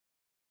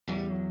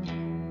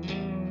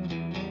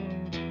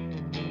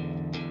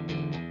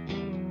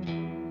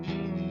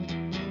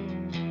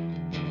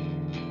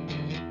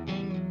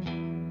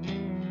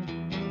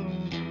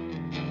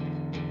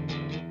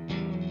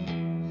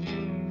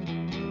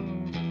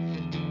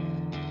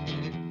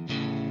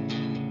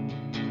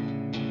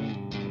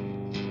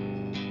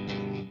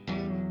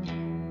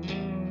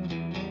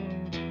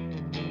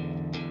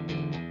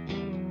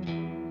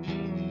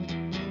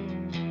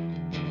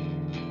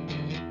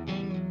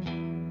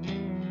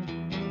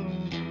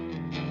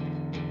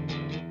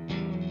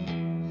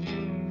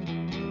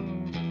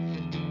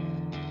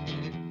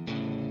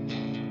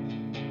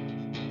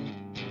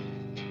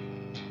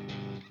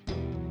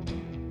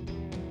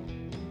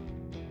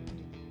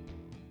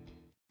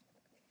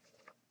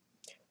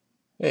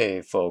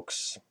Hey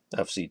folks,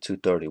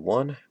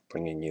 FC231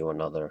 bringing you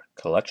another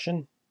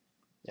collection,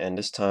 and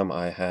this time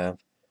I have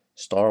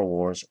Star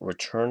Wars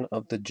Return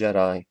of the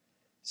Jedi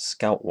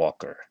Scout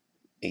Walker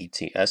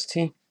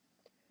ATST,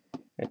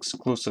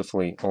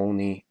 exclusively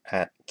only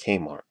at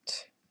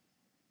Kmart.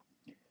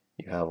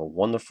 You have a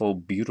wonderful,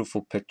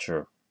 beautiful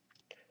picture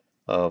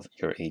of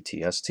your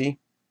ATST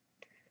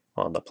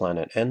on the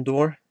planet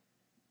Endor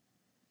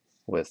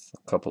with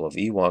a couple of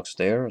Ewoks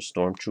there, a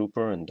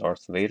Stormtrooper and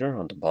Darth Vader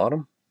on the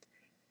bottom.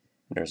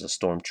 There's a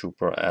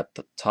Stormtrooper at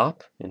the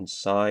top,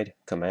 inside,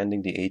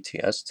 commanding the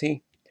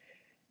ATST.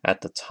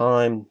 At the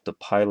time, the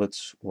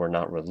pilots were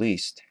not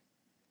released,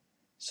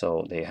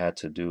 so they had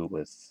to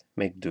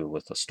make do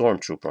with a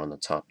Stormtrooper on the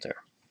top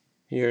there.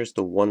 Here's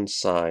the one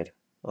side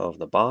of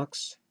the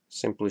box,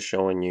 simply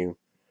showing you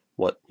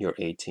what your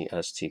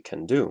ATST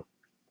can do.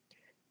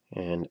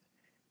 And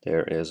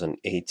there is an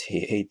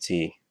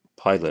AT-AT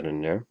pilot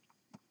in there.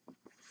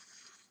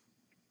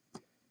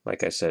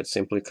 Like I said,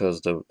 simply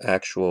because the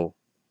actual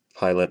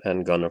pilot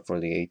and gunner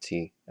for the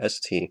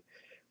AT-ST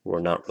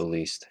were not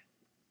released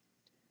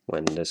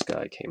when this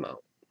guy came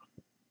out.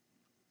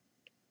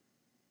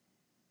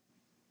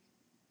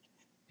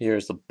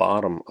 Here's the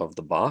bottom of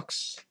the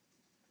box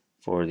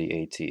for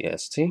the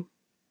AT-ST,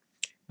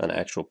 an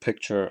actual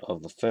picture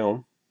of the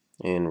film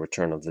in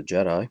Return of the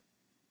Jedi.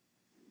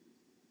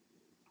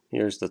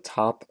 Here's the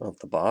top of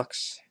the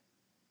box.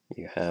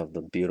 You have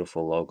the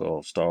beautiful logo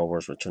of Star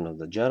Wars Return of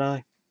the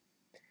Jedi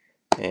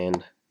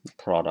and the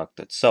product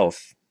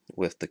itself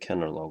with the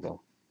Kenner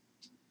logo.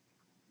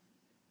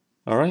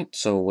 Alright,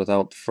 so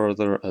without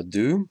further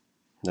ado,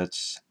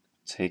 let's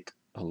take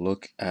a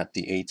look at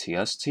the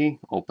AT-ST,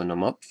 open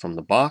them up from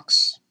the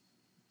box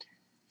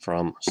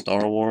from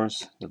Star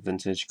Wars, the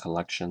Vintage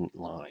Collection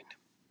line.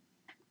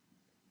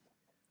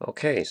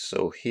 Okay,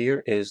 so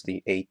here is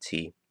the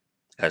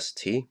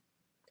AT-ST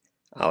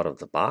out of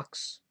the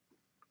box,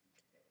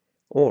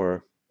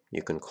 or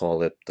you can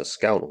call it the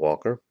Scout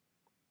Walker,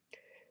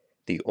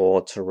 the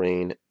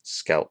all-terrain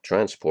scout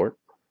transport,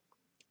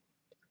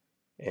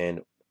 and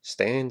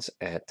stands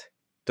at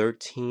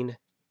 13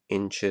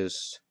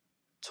 inches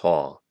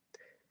tall,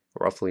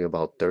 roughly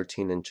about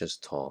 13 inches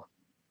tall.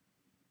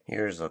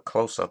 Here's a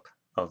close-up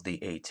of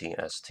the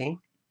AT-ST.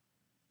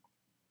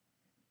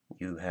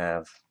 You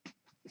have,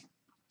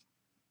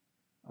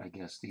 I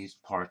guess these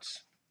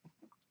parts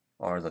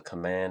are the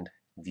command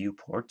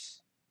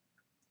viewports,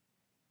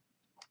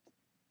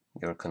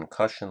 your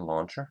concussion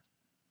launcher.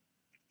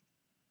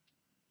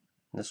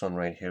 This one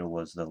right here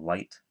was the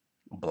light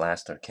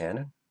blaster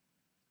cannon.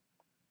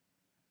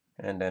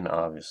 And then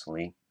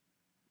obviously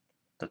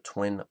the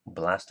twin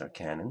blaster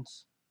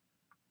cannons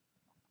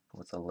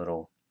with a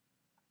little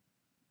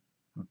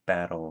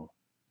battle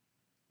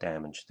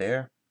damage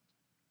there.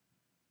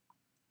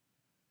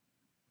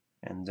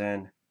 And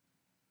then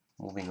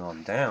moving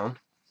on down,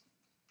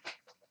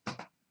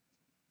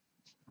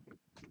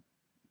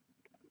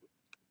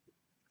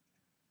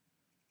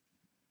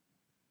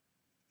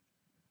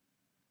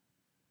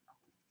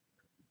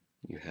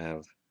 you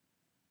have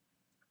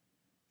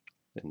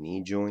the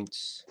knee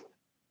joints,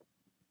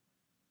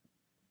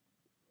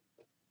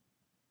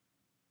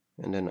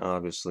 and then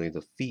obviously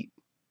the feet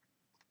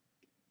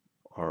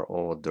are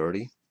all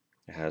dirty.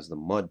 It has the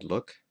mud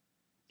look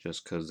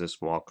just because this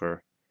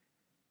walker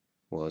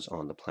was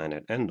on the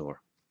planet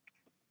Endor,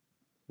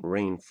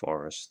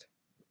 rainforest,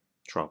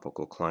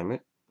 tropical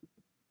climate.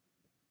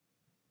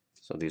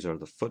 So these are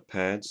the foot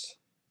pads,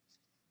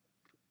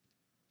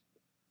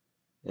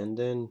 and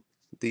then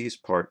these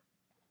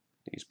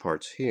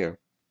parts here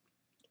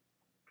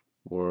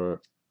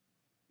were,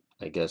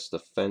 I guess, the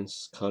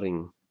fence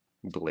cutting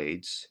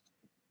blades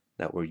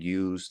that were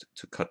used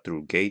to cut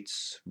through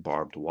gates,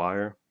 barbed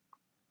wire,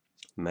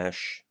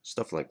 mesh,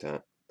 stuff like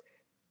that.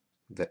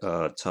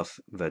 Tough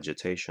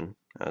vegetation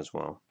as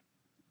well.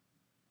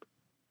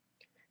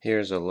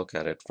 Here's a look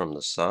at it from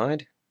the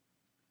side,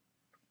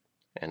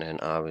 and then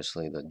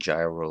obviously the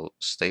gyro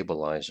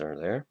stabilizer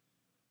there.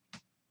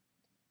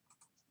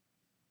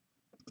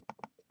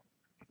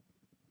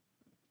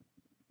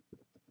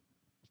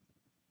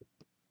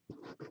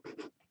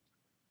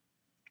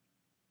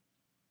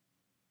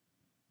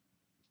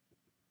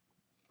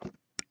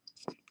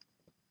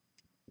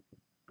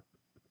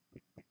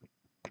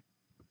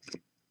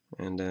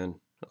 And then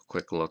a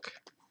quick look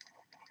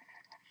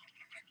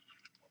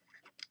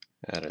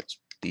at its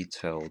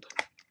detailed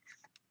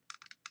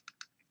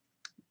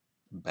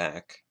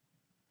back.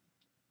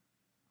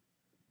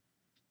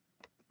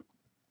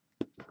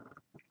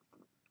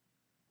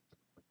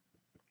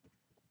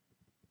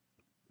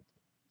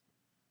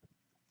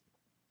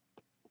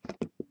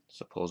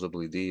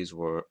 Supposedly these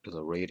were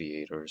the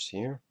radiators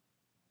here,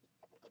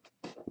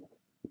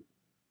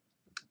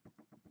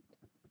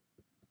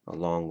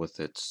 along with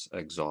its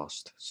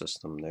exhaust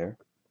system there.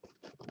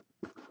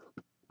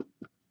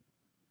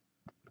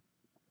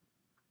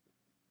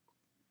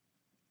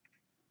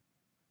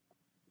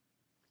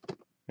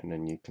 And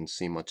then you can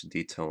see much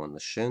detail on the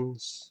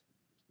shins,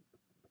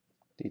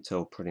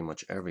 detail pretty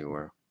much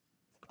everywhere.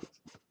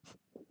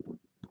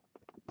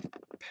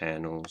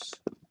 panels.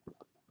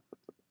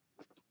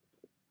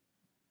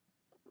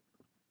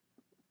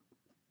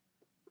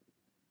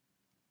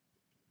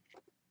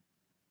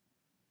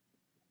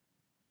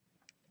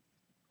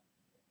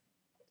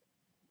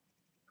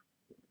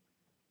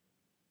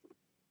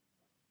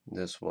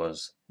 This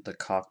was the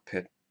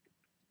cockpit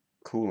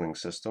cooling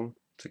system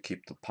to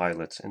keep the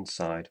pilots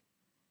inside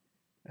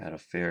at a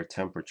fair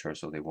temperature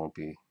so they won't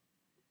be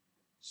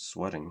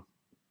sweating.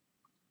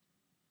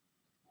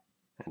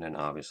 And then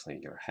obviously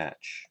your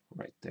hatch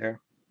right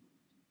there.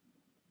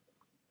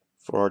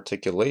 For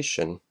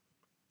articulation,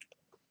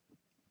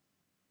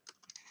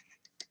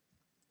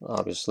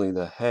 obviously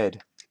the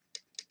head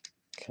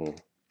can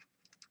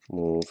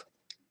move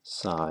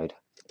side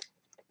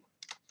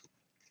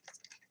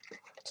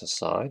to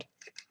side.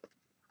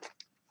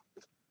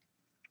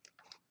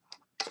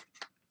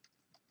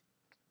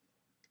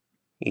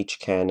 Each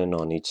cannon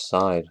on each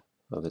side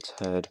of its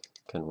head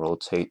can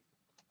rotate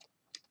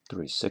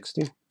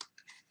 360.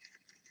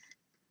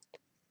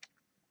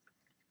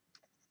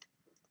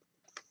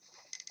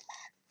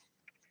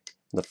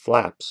 The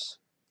flaps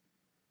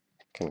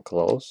can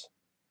close,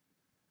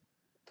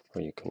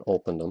 or you can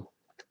open them,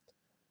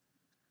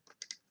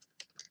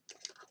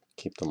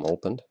 keep them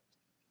opened,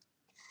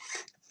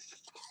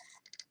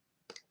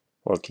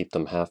 or keep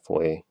them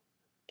halfway,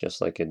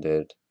 just like it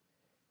did,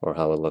 or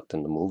how it looked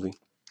in the movie.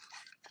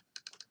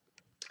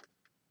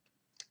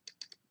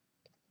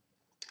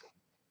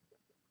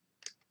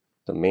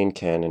 The main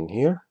cannon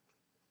here,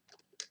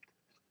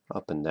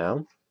 up and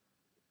down,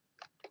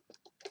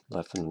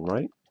 left and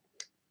right.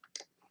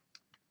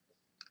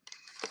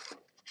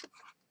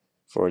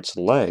 For its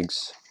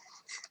legs,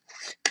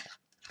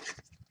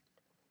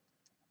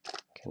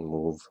 can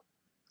move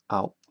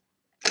out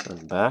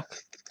and back.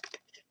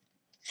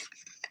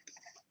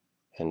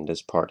 And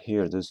this part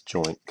here, this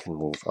joint, can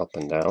move up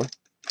and down.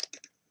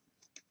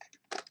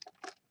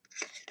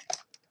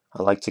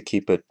 I like to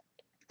keep it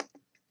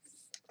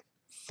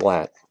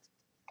flat,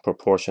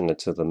 proportionate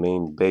to the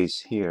main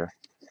base here.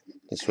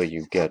 This way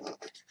you get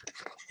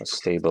a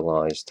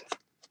stabilized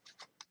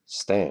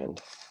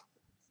stand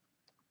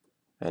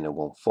and it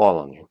won't fall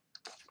on you.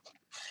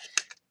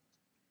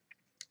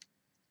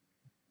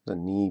 The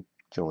knee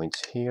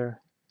joints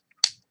here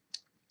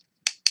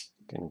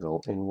can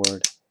go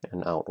inward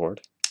and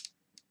outward.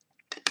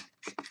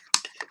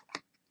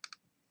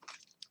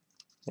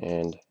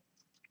 And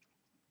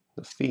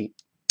the feet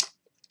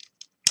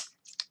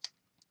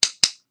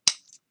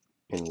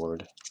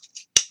inward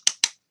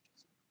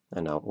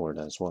and outward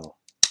as well.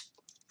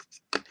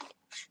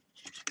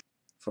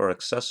 For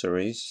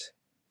accessories,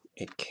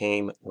 it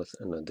came with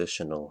an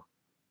additional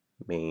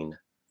main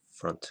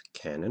front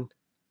cannon.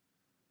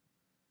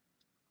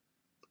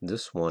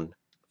 This one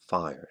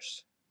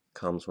fires,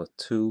 comes with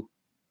 2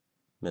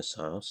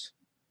 missiles,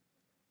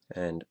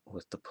 and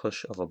with the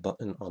push of a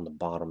button on the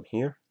bottom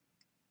here,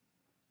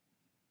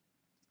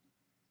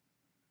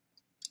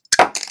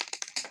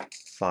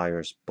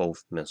 fires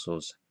both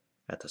missiles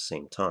at the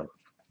same time.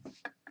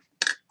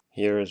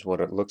 Here is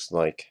what it looks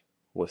like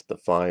with the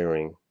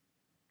firing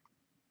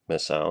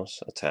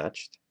missiles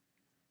attached.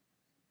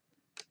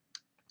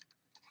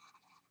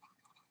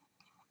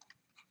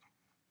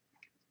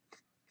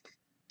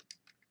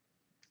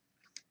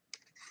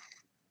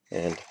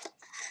 And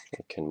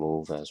it can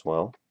move as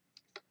well,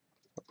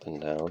 up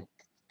and down,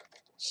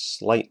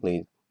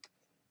 slightly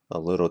a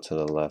little to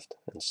the left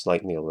and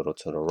slightly a little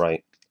to the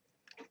right,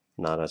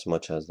 not as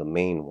much as the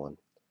main one,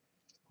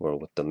 where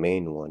with the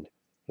main one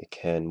it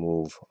can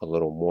move a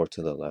little more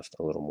to the left,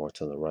 a little more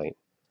to the right.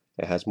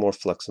 It has more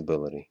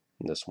flexibility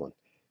in this one.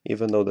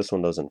 Even though this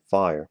one doesn't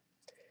fire,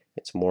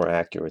 it's more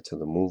accurate to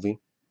the movie,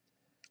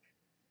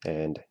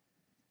 and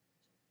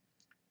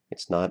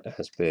it's not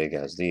as big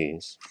as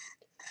these.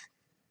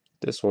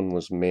 This one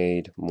was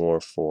made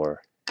more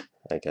for,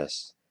 I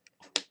guess,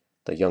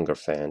 the younger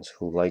fans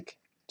who like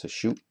to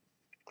shoot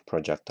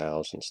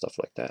projectiles and stuff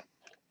like that.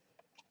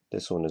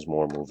 This one is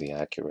more movie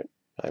accurate,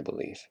 I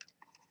believe.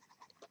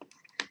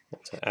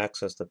 And to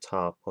access the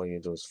top, all you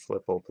do is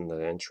flip open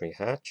the entry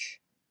hatch.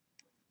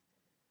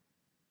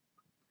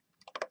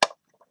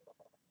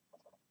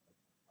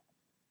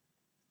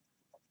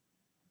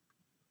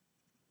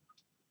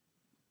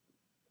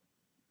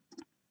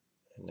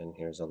 And then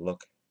here's a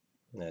look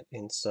at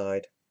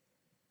inside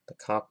the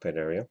cockpit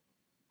area.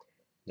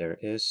 There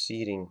is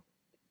seating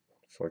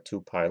for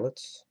 2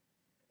 pilots,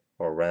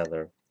 or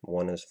rather,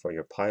 one is for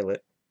your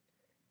pilot,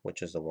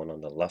 which is the one on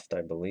the left,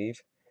 I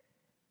believe,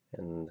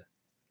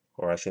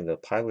 or actually the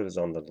pilot is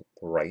on the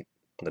right,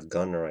 the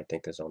gunner I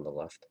think is on the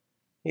left.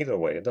 Either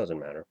way, it doesn't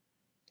matter.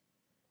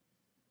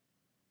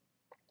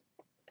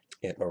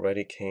 It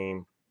already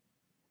came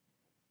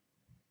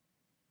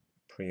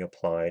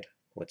pre-applied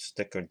with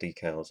sticker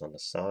decals on the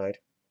side.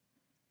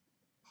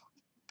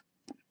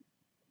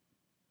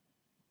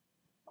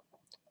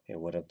 It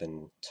would have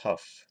been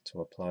tough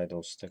to apply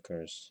those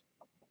stickers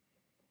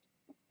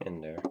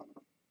in there.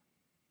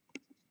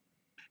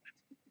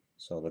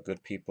 So the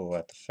good people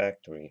at the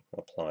factory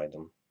applied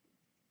them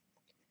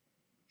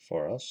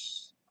for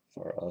us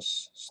for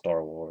us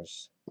Star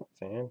Wars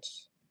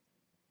fans.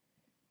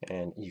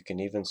 And you can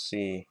even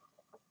see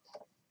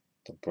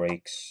the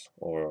brakes,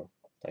 or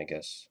I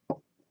guess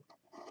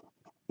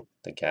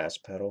the gas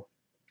pedal,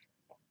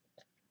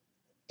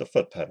 the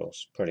foot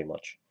pedals pretty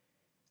much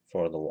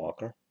for the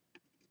walker.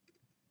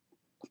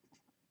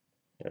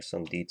 There's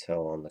some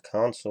detail on the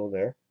console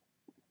there.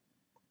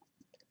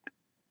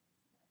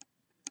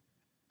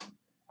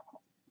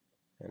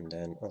 And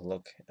then a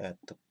look at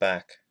the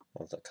back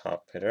of the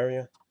cockpit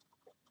area.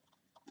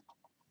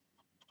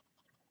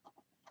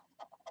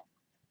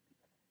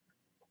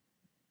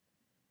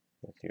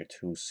 With your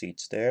 2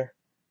 seats there.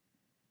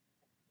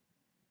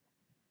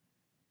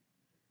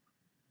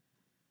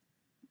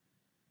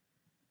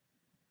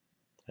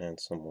 And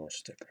some more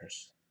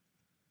stickers.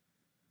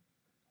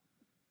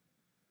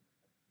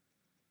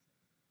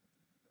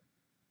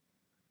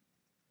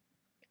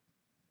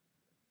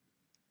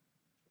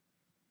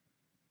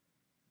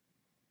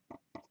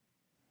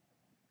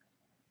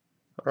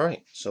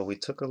 Alright, so we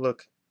took a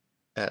look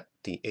at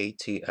the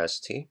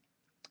AT-ST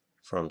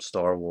from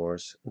Star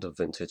Wars The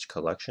Vintage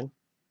Collection.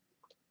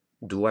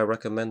 Do I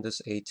recommend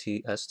this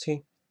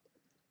AT-ST?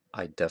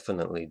 I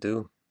definitely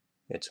do.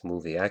 It's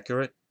movie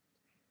accurate.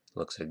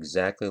 Looks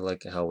exactly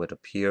like how it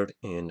appeared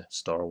in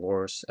Star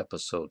Wars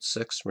Episode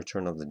 6,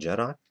 Return of the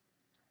Jedi.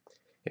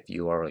 If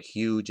you are a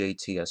huge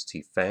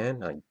AT-ST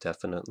fan, I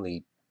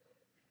definitely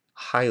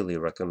highly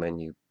recommend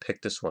you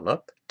pick this one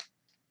up.